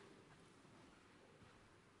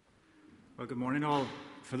Well, good morning, all.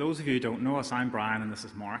 For those of you who don't know us, I'm Brian and this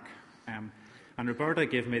is Mark. And Roberta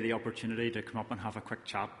gave me the opportunity to come up and have a quick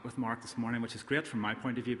chat with Mark this morning, which is great from my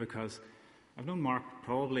point of view because I've known Mark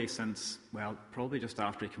probably since, probably just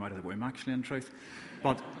after he came out of the womb, actually, in truth.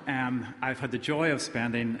 But I've had the joy of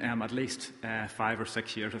spending at least 5 or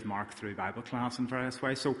 6 years with Mark through Bible class in various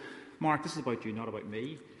ways. So, Mark, this is about you, not about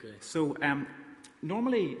me. Okay. So,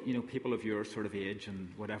 normally, people of your sort of age and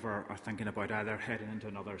whatever are thinking about either heading into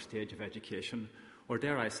another stage of education or,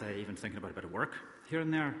 dare I say, even thinking about a bit of work here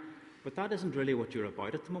and there. But that isn't really what you're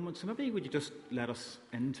about at the moment. So maybe would you just let us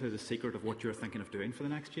into the secret of what you're thinking of doing for the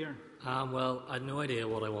next year? Well, I had no idea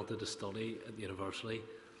what I wanted to study at the university.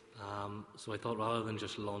 So I thought rather than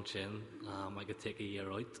just launch in, I could take a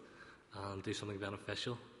year out and do something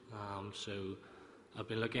beneficial. So I've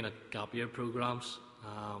been looking at gap year programs,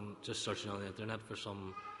 just searching on the internet for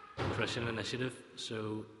some Christian initiative.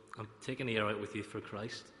 So I'm taking a year out with Youth for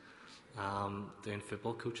Christ, doing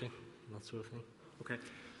football coaching and that sort of thing. Okay.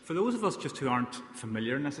 For those of us just who aren't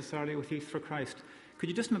familiar necessarily with Youth for Christ, could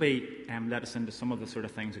you just maybe let us into some of the sort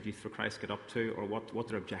of things that Youth for Christ get up to, or what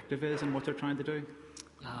their objective is and what they're trying to do?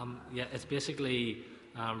 It's basically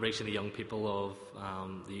reaching the young people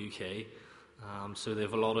of the UK. So they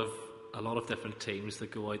have a lot of different teams that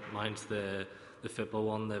go out. Mine's the football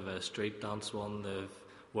one. They have a street dance one. They have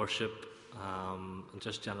worship and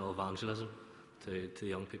just general evangelism to the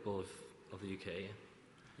young people of the UK.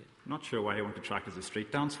 I'm not sure why I want to track as a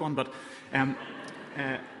street dance one, but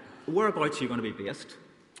whereabouts are you going to be based?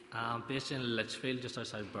 Based in Lichfield, just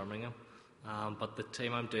outside Birmingham. But the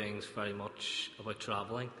team I'm doing is very much about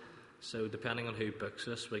travelling. So depending on who books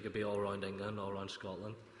us, we could be all around England, all around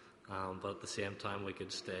Scotland. But at the same time, we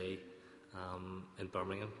could stay in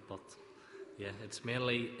Birmingham. But yeah,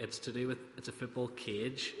 it's to do with, it's a football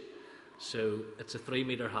cage. So it's a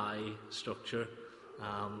 3-metre high structure,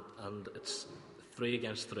 and it's 3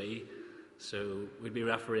 against 3, so we'd be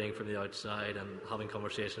refereeing from the outside and having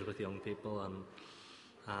conversations with young people,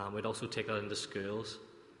 and we'd also take it into schools,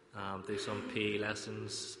 do some PE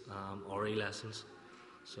lessons, RE lessons,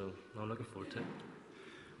 so I'm looking forward to it.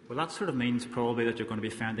 Well, that sort of means probably that you're going to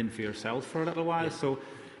be fending for yourself for a little while, yeah. So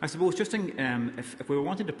I suppose just if we were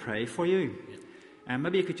wanting to pray for you,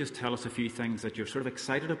 maybe you could just tell us a few things that you're sort of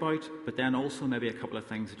excited about, but then also maybe a couple of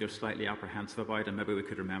things that you're slightly apprehensive about, and maybe we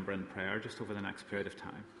could remember in prayer just over the next period of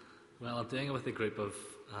time. Well, I'm doing it with a group of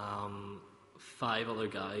 5 other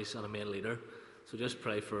guys and a main leader, so just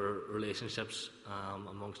pray for relationships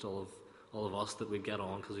amongst all of us, that we'd get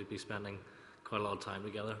on, because we'd be spending quite a lot of time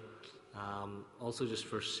together. Also just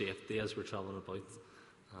for safety as we're travelling about,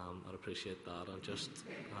 I'd appreciate that, and just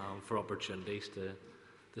for opportunities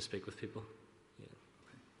to speak with people.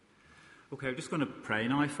 Okay, I'm just going to pray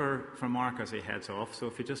now for Mark as he heads off. So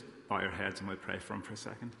if you just bow your heads and we'll pray for him for a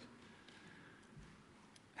second.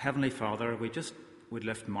 Heavenly Father, we just would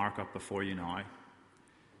lift Mark up before you now.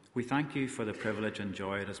 We thank you for the privilege and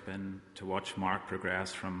joy it has been to watch Mark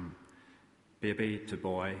progress from baby to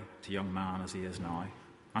boy to young man as he is now,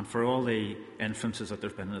 and for all the influences that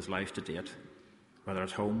there's been in his life to date, whether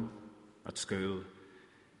at home, at school,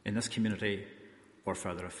 in this community, or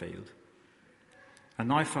further afield. And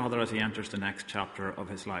now, Father, as he enters the next chapter of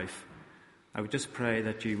his life, I would just pray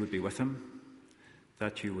that you would be with him,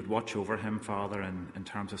 that you would watch over him, Father, in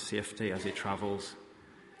terms of safety as he travels,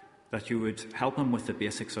 that you would help him with the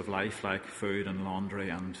basics of life like food and laundry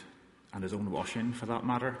and his own washing, for that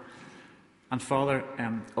matter. And, Father,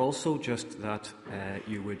 also just that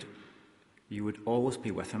you would always be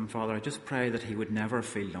with him, Father. I just pray that he would never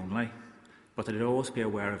feel lonely, but that he'd always be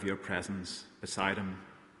aware of your presence beside him,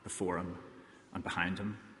 before him, and behind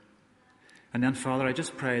him. And then, Father, I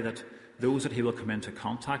just pray that those that he will come into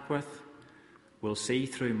contact with will see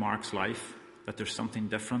through Mark's life that there's something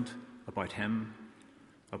different about him,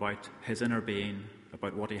 about his inner being,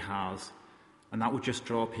 about what he has, and that would just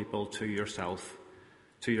draw people to yourself,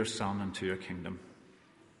 to your Son, and to your kingdom.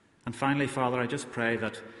 And finally, Father, I just pray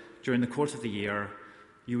that during the course of the year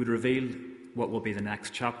you would reveal what will be the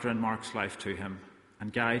next chapter in Mark's life to him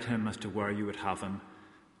and guide him as to where you would have him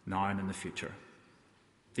now and in the future.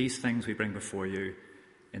 These things we bring before you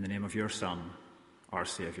in the name of your Son, our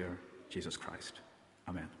Saviour, Jesus Christ.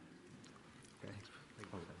 Amen. Okay.